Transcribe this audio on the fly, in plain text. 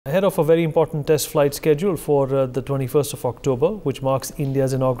Ahead of a very important test flight schedule for the 21st of October, which marks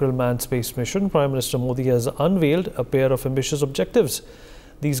India's inaugural manned space mission, Prime Minister Modi has unveiled a pair of ambitious objectives.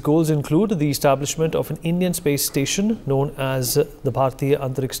 These goals include the establishment of an Indian space station known as the Bharatiya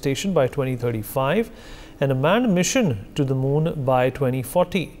Antariksha Station by 2035 and a manned mission to the moon by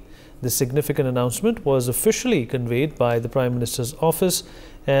 2040. This significant announcement was officially conveyed by the Prime Minister's office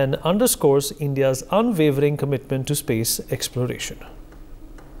and underscores India's unwavering commitment to space exploration.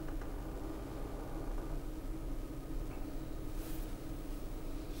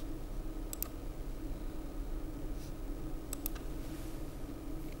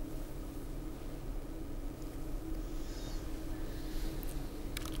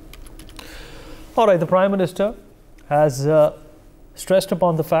 All right, the Prime Minister has stressed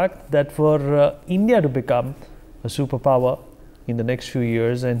upon the fact that for India to become a superpower in the next few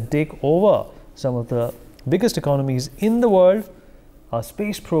years and take over some of the biggest economies in the world, our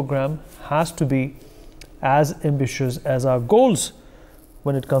space program has to be as ambitious as our goals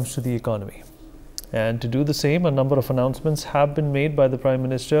when it comes to the economy. And to do the same, a number of announcements have been made by the Prime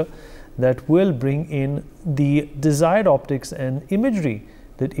Minister that will bring in the desired optics and imagery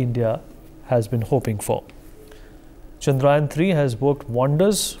that India has been hoping for. Chandrayaan-3 has worked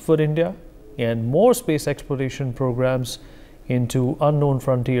wonders for India, and more space exploration programs into unknown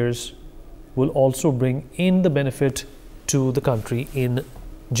frontiers will also bring in the benefit to the country in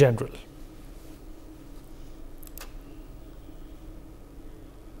general.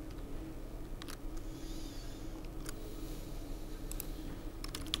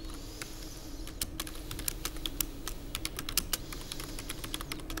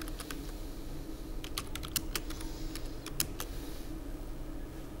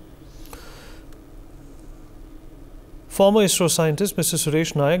 Former ISRO scientist Mr.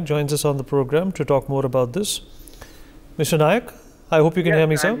 Suresh Nayak joins us on the program to talk more about this. Mr. Nayak, I hope you can hear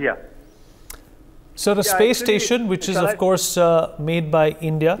me, sir. Yeah. Sir, a space station, which is of course made by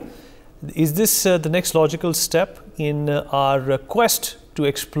India, is this the next logical step in our quest to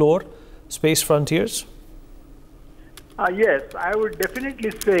explore space frontiers? Yes, I would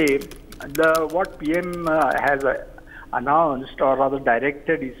definitely say what PM has announced, or rather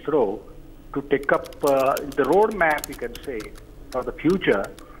directed ISRO to take up the roadmap, you can say, for the future.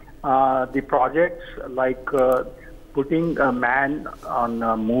 The projects like putting a man on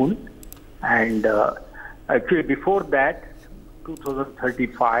the moon, and actually before that,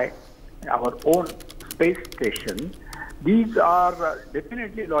 2035, our own space station. These are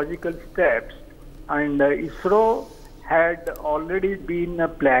definitely logical steps, and ISRO had already been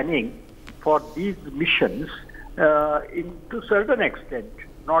planning for these missions to a certain extent,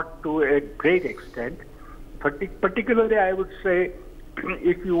 not to a great extent. Particularly, I would say,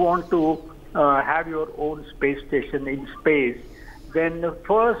 if you want to have your own space station in space, then the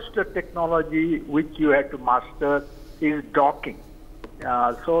first technology which you have to master is docking.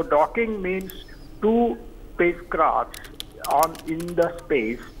 So docking means two spacecrafts in the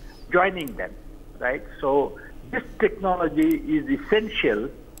space, joining them, right? So this technology is essential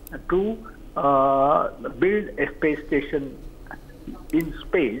to build a space station in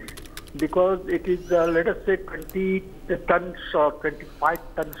space, because it is let us say 20 tons or 25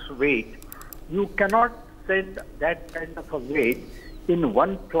 tons weight. You cannot send that kind of a weight in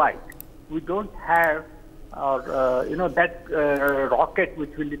one flight. We don't have that rocket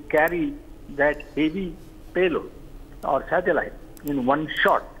which will carry that heavy payload or satellite in one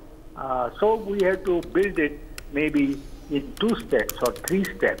shot. So we have to build it maybe in 2 steps or 3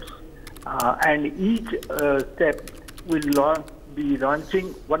 steps, and each step will be launching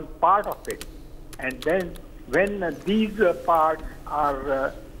one part of it, and then when these parts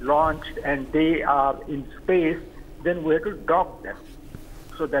are launched and they are in space, then we have to dock them.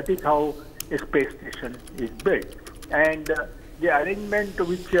 So that is how a space station is built. And the arrangement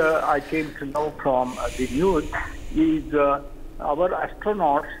which I came to know from the news is our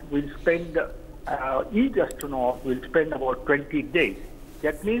astronauts will spend, each astronaut will spend about 20 days.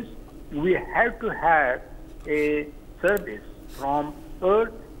 That means we have to have a service from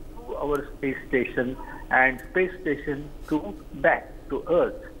Earth to our space station and space station to back to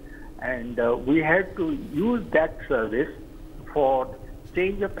Earth. And we have to use that service for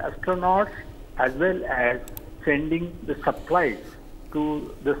change of astronauts as well as sending the supplies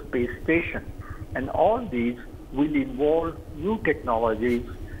to the space station. And all these will involve new technologies,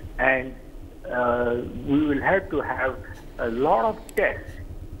 and we will have to have a lot of tests.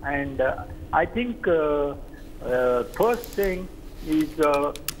 And I think first thing is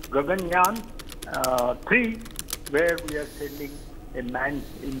Gaganyaan 3, where we are sending a man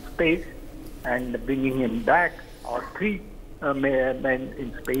in space and bringing him back, or 3 men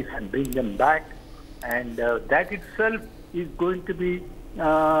in space and bring them back. And that itself is going to be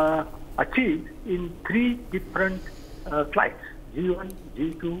achieved in 3 different flights, G1,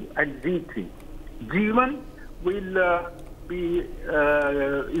 G2 and Z3. G1 will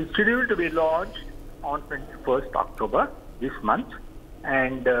is scheduled to be launched on 21st October this month,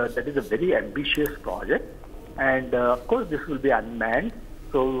 and that is a very ambitious project. And of course, this will be unmanned,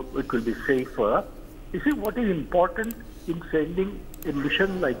 so it will be safer. You see, what is important in sending a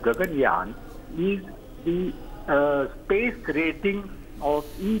mission like Gaganyaan is the space rating of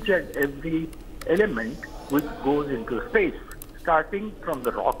each and every element which goes into space, starting from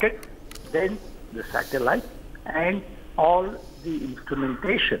the rocket, then the satellite, and all the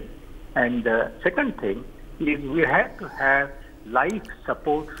instrumentation. And the second thing is we have to have life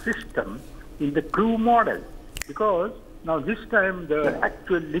support system in the crew model, because now this time the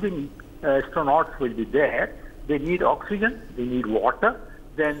actual living astronauts will be there. They need oxygen, they need water,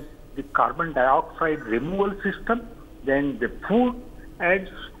 then the carbon dioxide removal system, then the food, and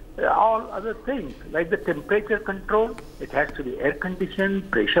all other things like the temperature control. It has to be air conditioned,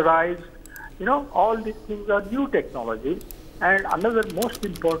 pressurized. You know, all these things are new technologies. And another most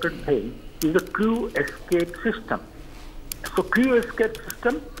important thing is the crew escape system. So crew escape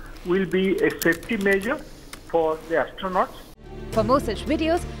system will be a safety measure for the astronauts. For more such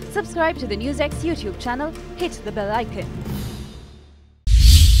videos, subscribe to the NewsX YouTube channel, hit the bell icon.